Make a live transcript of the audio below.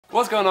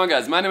What's going on,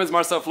 guys? My name is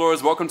Marcel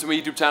Flores. Welcome to my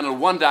YouTube channel,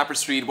 One Dapper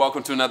Street.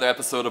 Welcome to another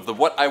episode of the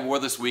What I Wore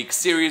This Week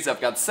series. I've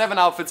got 7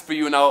 outfits for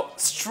you now,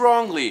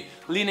 strongly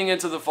leaning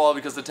into the fall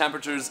because the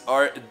temperatures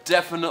are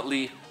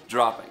definitely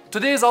dropping.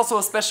 Today is also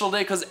a special day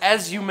because,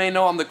 as you may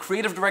know, I'm the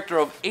creative director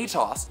of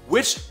ATOS,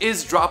 which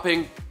is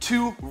dropping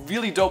 2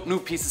 really dope new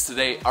pieces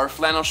today, our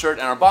flannel shirt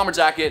and our bomber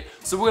jacket.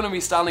 So we're going to be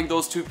styling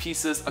those 2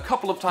 pieces a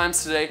couple of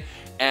times today,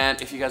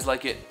 and if you guys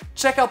like it,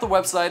 check out the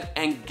website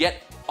and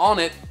get on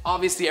it.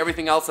 Obviously,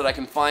 everything else that I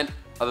can find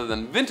other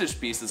than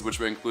vintage pieces, which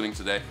we're including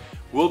today,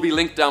 will be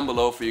linked down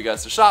below for you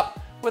guys to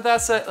shop. With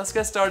that said, let's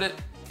get started.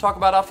 Talk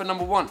about outfit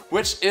number 1,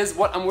 which is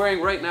what I'm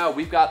wearing right now.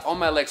 We've got on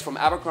my legs from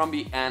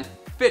Abercrombie and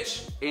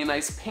Fitch, a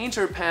nice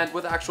painter pant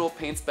with actual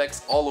paint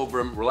specks all over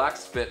them,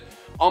 relaxed fit.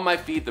 On my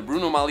feet, the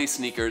Bruno Mali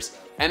sneakers.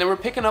 And then we're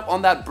picking up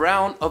on that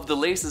brown of the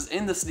laces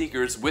in the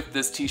sneakers with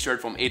this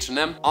t-shirt from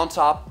H&M. On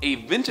top, a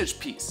vintage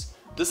piece.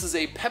 This is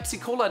a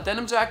Pepsi Cola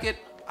denim jacket.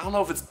 I don't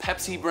know if it's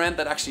Pepsi brand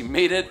that actually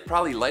made it,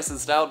 probably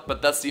licensed out,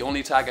 but that's the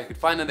only tag I could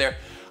find in there.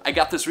 I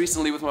got this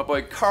recently with my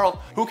boy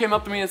Carl, who came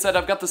up to me and said,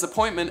 I've got this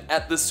appointment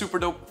at this super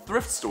dope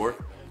thrift store,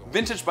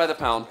 vintage by the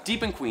pound,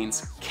 deep in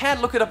Queens.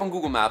 Can't look it up on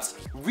Google Maps,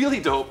 really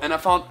dope, and I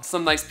found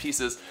some nice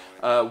pieces.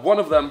 One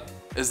of them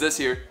is this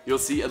here. You'll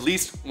see at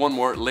least one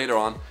more later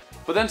on.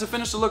 But then to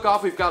finish the look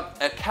off, we've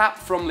got a cap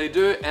from Les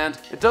Deux, and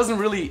it doesn't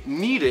really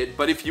need it,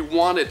 but if you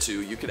wanted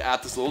to, you could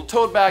add this little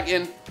tote bag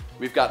in.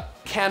 We've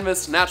got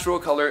canvas, natural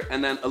color,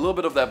 and then a little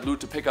bit of that blue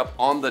to pick up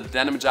on the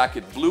denim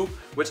jacket blue,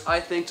 which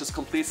I think just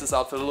completes this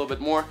outfit a little bit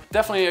more.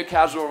 Definitely a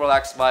casual,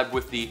 relaxed vibe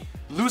with the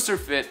looser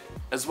fit,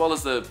 as well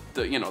as the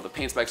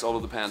paint specks all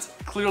over the pants.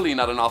 Clearly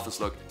not an office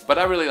look, but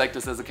I really like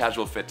this as a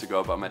casual fit to go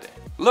about my day.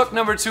 Look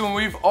number 2, and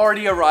we've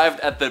already arrived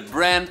at the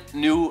brand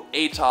new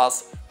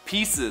ATOS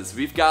pieces.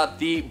 We've got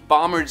the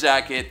bomber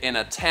jacket in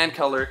a tan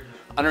color,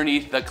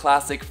 underneath the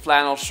classic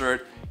flannel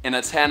shirt in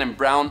a tan and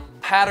brown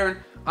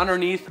pattern.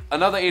 Underneath,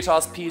 another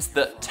ATOS piece,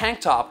 the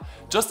tank top,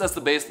 just as the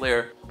base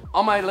layer.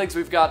 On my legs,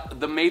 we've got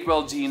the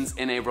Madewell jeans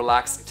in a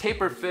relaxed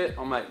taper fit.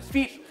 On my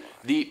feet,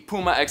 the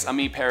Puma X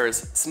Ami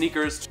Paris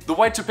sneakers. The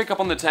white to pick up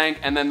on the tank,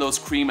 and then those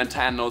cream and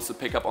tan notes to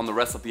pick up on the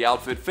rest of the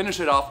outfit. Finish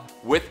it off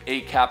with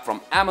a cap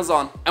from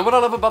Amazon. And what I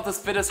love about this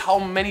fit is how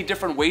many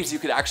different ways you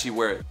could actually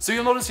wear it. So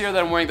you'll notice here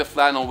that I'm wearing the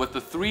flannel with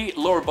the 3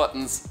 lower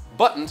buttons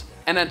buttoned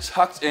and then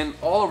tucked in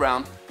all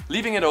around,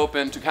 leaving it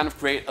open to kind of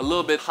create a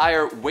little bit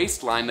higher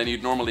waistline than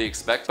you'd normally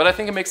expect. But I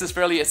think it makes this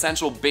fairly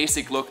essential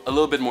basic look a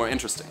little bit more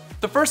interesting.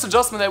 The first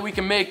adjustment that we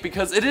can make,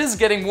 because it is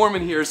getting warm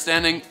in here,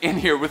 standing in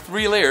here with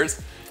 3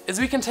 layers, is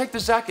we can take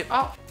this jacket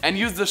off and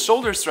use the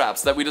shoulder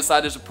straps that we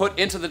decided to put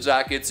into the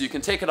jacket, so you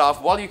can take it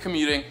off while you're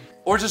commuting,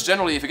 or just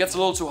generally if it gets a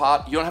little too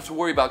hot, you don't have to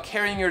worry about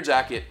carrying your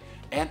jacket.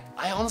 And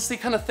I honestly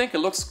kind of think it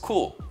looks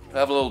cool to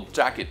have a little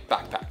jacket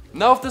backpack.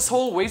 Now, if this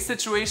whole waist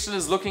situation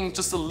is looking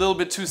just a little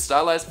bit too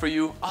stylized for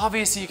you,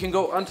 obviously you can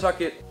go untuck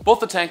it,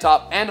 both the tank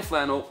top and the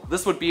flannel.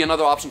 This would be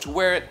another option to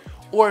wear it.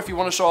 Or if you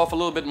want to show off a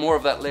little bit more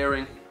of that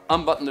layering,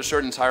 unbutton the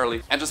shirt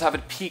entirely and just have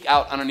it peek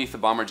out underneath the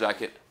bomber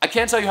jacket. I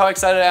can't tell you how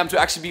excited I am to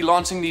actually be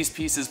launching these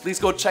pieces. Please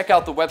go check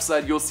out the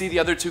website. You'll see the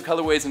other 2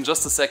 colorways in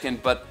just a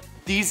second, but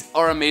these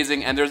are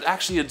amazing, and there's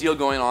actually a deal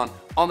going on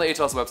the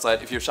ATOS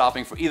website if you're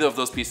shopping for either of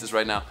those pieces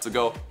right now. So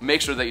go make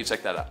sure that you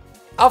check that out.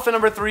 Outfit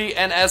number 3,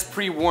 and as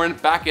pre-warned,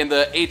 back in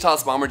the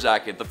ATOS bomber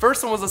jacket. The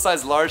first one was a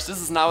size large,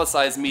 this is now a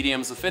size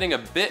medium, so fitting a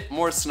bit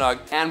more snug,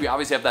 and we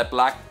obviously have that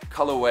black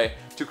colorway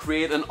to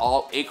create an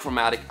all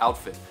achromatic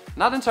outfit.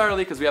 Not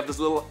entirely, because we have this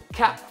little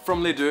cap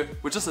from Les Deux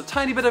with just a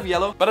tiny bit of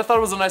yellow, but I thought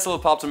it was a nice little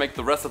pop to make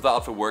the rest of the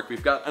outfit work.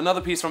 We've got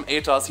another piece from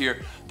ATOS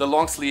here, the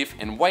long sleeve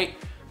in white.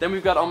 Then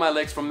we've got on my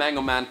legs from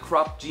Mango Man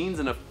cropped jeans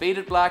in a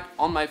faded black.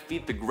 On my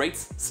feet, the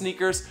Greats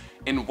sneakers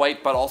in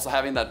white, but also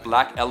having that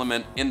black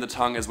element in the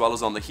tongue as well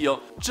as on the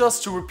heel,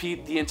 just to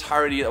repeat the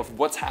entirety of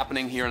what's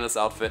happening here in this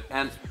outfit.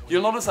 And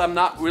you'll notice I'm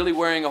not really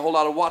wearing a whole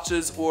lot of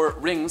watches or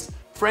rings.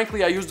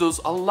 Frankly, I use those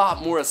a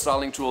lot more as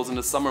styling tools in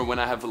the summer when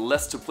I have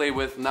less to play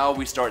with. Now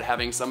we start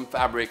having some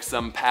fabric,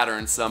 some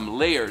patterns, some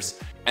layers,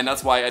 and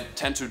that's why I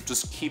tend to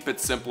just keep it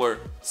simpler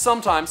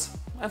sometimes,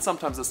 and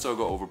sometimes I still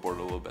go overboard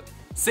a little bit.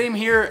 Same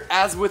here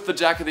as with the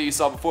jacket that you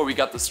saw before. We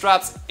got the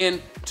straps in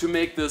to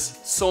make this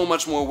so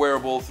much more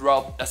wearable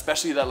throughout,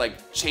 especially that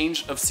like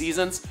change of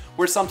seasons,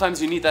 where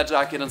sometimes you need that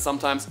jacket and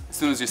sometimes as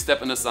soon as you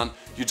step in the sun,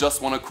 you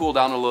just want to cool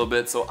down a little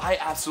bit. So I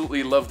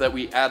absolutely love that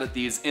we added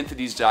these into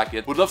these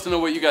jackets. Would love to know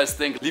what you guys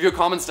think. Leave your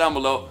comments down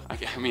below.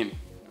 I mean,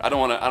 I don't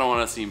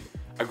want to seem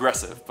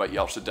aggressive, but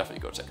y'all should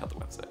definitely go check out the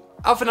website.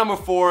 Outfit number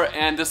 4,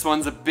 and this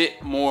one's a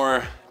bit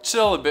more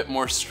chill, a bit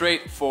more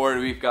straightforward.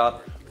 We've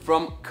got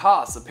from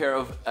COS, a pair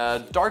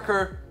of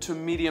darker to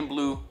medium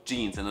blue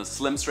jeans in a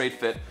slim straight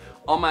fit.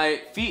 On my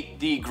feet,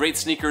 the Great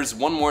sneakers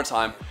one more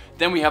time.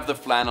 Then we have the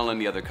flannel in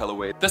the other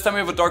colorway. This time we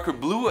have a darker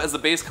blue as the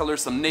base color,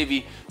 some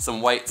navy,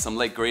 some white, some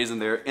light grays in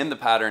there in the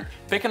pattern.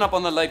 Picking up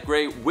on the light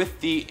gray with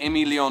the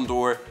Aimé Leon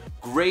Dore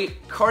gray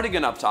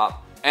cardigan up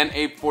top. and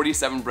a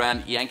 47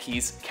 brand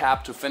Yankees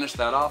cap to finish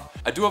that off.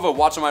 I do have a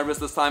watch on my wrist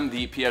this time,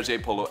 the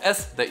Piaget Polo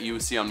S that you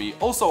see on me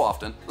oh so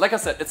often. Like I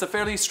said, it's a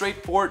fairly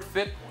straightforward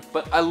fit.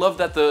 but I love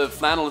that the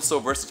flannel is so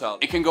versatile.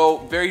 It can go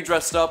very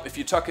dressed up if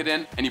you tuck it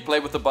in and you play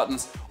with the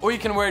buttons, or you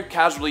can wear it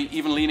casually,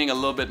 even leaning a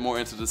little bit more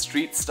into the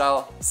street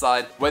style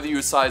side, whether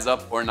you size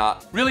up or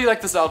not. Really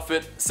like this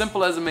outfit,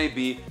 simple as it may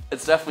be.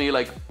 It's definitely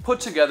like put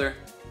together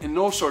in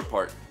no short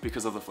part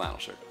because of the flannel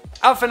shirt.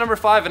 Outfit number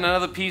 5, and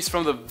another piece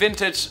from the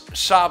vintage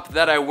shop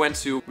that I went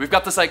to. We've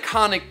got this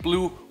iconic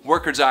blue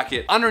worker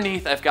jacket.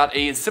 Underneath, I've got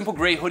a simple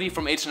gray hoodie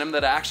from H&M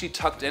that I actually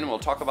tucked in. We'll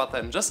talk about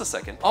that in just a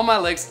second. On my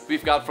legs,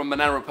 we've got from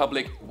Banana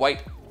Republic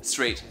white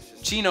straight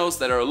chinos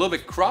that are a little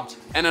bit cropped.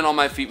 And then on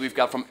my feet, we've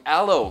got from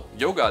Alo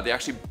Yoga. They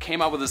actually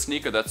came out with a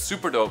sneaker that's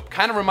super dope.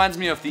 Kind of reminds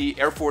me of the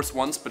Air Force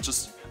Ones, but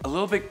just a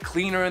little bit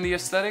cleaner in the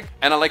aesthetic.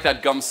 And I like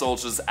that gum sole,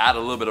 just add a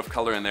little bit of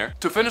color in there.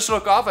 To finish the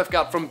look off, I've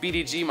got from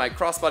BDG my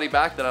crossbody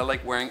bag that I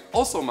like wearing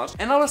oh so much.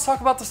 And now let's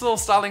talk about this little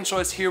styling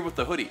choice here with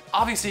the hoodie.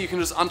 Obviously, you can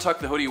just untuck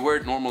the hoodie, wear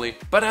it normally.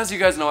 But as you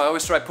guys know, I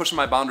always try pushing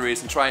my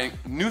boundaries and trying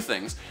new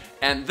things.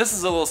 And this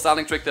is a little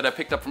styling trick that I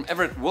picked up from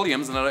Everett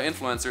Williams, another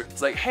influencer.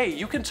 It's like, hey,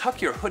 you can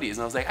tuck your hoodies.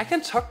 And I was like, I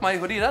can tuck my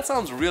hoodie? That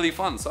sounds really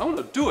fun. So I'm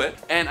gonna do it.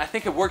 And I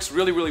think it works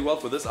really, really well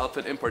for this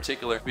outfit in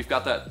particular. We've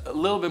got that a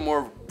little bit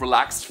more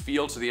relaxed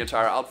feel to the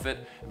entire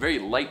outfit. Very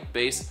light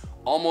base,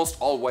 almost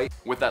all white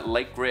with that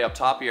light gray up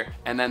top here.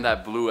 And then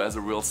that blue as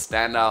a real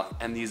standout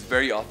and these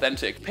very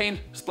authentic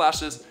paint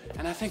splashes.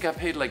 And I think I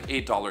paid like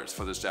 $8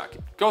 for this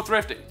jacket. Go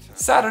thrifting.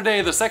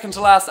 Saturday, the second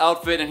to last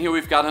outfit, and here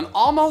we've got an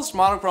almost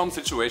monochrome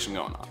situation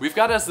going on. We've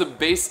got as the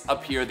base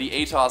up here, the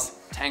ATOS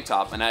tank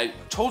top, and I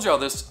told y'all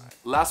this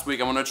last week,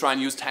 I'm gonna try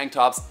and use tank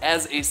tops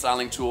as a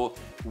styling tool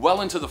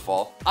well into the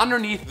fall.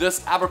 Underneath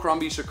this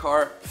Abercrombie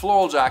Jacquard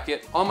floral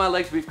jacket, on my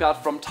legs we've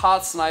got from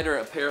Todd Snyder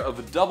a pair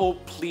of double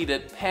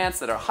pleated pants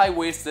that are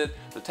high-waisted.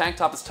 The tank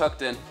top is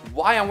tucked in.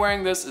 Why I'm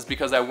wearing this is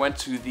because I went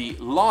to the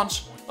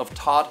launch of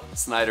Todd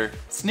Snyder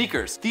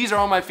sneakers. These are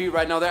on my feet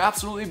right now. They're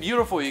absolutely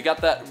beautiful. You got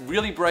that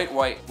really bright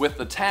white with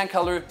the tan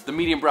color, the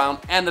medium brown,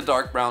 and the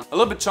dark brown. A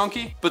little bit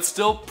chunky, but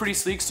still pretty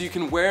sleek, so you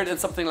can wear it in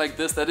something like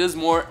this that is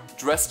more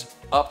dressed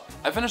up.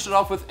 I finished it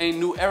off with a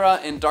New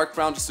Era in dark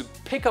brown just to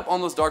pick up on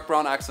those dark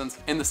brown accents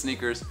in the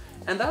sneakers.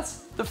 And that's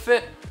the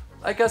fit.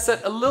 Like I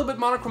said, a little bit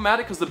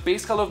monochromatic because the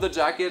base color of the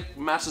jacket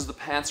matches the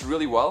pants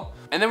really well.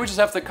 And then we just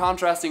have the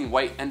contrasting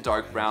white and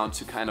dark brown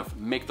to kind of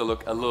make the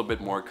look a little bit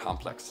more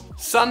complex.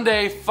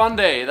 Sunday fun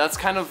day. That's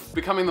kind of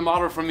becoming the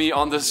motto for me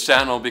on this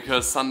channel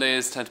because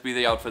Sundays tend to be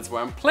the outfits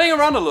where I'm playing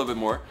around a little bit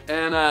more.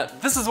 And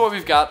this is what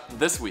we've got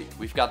this week.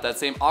 We've got that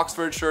same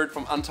Oxford shirt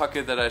from Untuck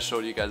It that I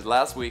showed you guys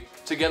last week,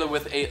 together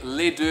with a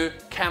Les Deux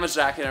camo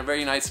jacket in a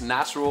very nice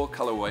natural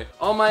colorway.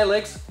 On my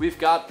legs, we've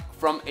got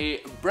from a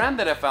brand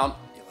that I found,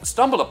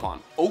 stumbled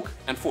upon, Oak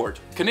and Ford.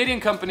 Canadian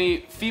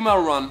company,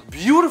 female run,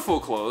 beautiful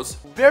clothes,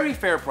 very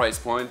fair price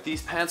point.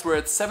 These pants were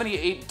at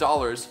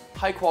 $78,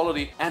 high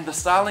quality, and the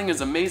styling is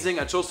amazing.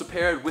 I chose to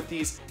pair it with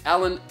these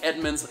Allen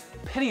Edmonds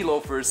penny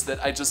loafers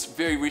that I just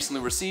very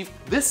recently received.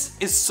 This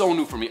is so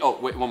new for me. Oh,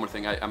 wait, one more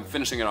thing. I'm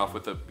finishing it off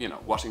with the,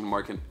 Washington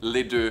Market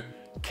Les Deux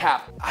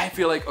cap. I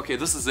feel like, okay,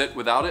 this is it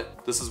without it.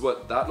 This is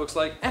what that looks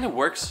like, and it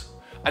works.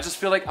 I just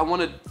feel like I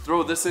want to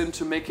throw this in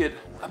to make it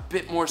a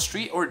bit more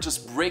street or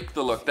just break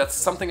the look. That's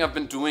something I've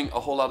been doing a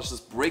whole lot, is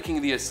just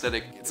breaking the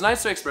aesthetic. It's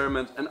nice to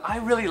experiment, and I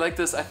really like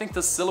this. I think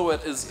the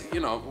silhouette is,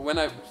 when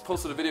I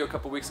posted a video a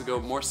couple weeks ago,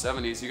 more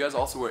 70s, you guys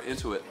also were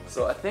into it.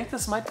 So I think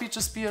this might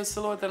just be a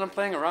silhouette that I'm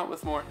playing around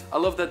with more. I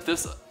love that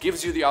this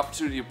gives you the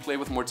opportunity to play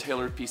with more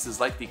tailored pieces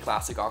like the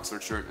classic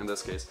Oxford shirt in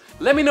this case.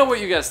 Let me know what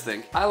you guys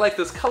think. I like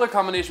this color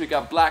combination. We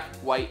got black,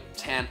 white,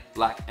 tan,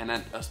 black, and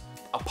then just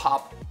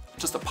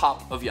a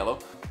pop of yellow.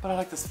 But I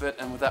like this fit,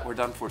 and with that, we're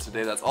done for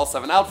today. That's all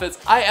 7 outfits.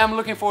 I am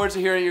looking forward to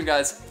hearing your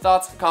guys'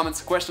 thoughts,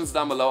 comments, questions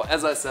down below.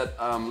 As I said,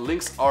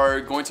 links are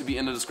going to be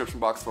in the description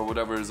box for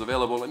whatever is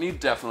available, and you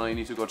definitely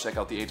need to go check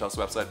out the ATOS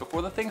website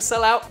before the things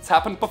sell out. It's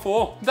happened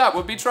before. That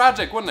would be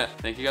tragic, wouldn't it?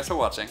 Thank you guys for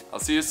watching. I'll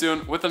see you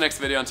soon with the next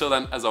video. Until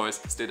then, as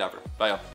always, stay dapper. Bye, y'all.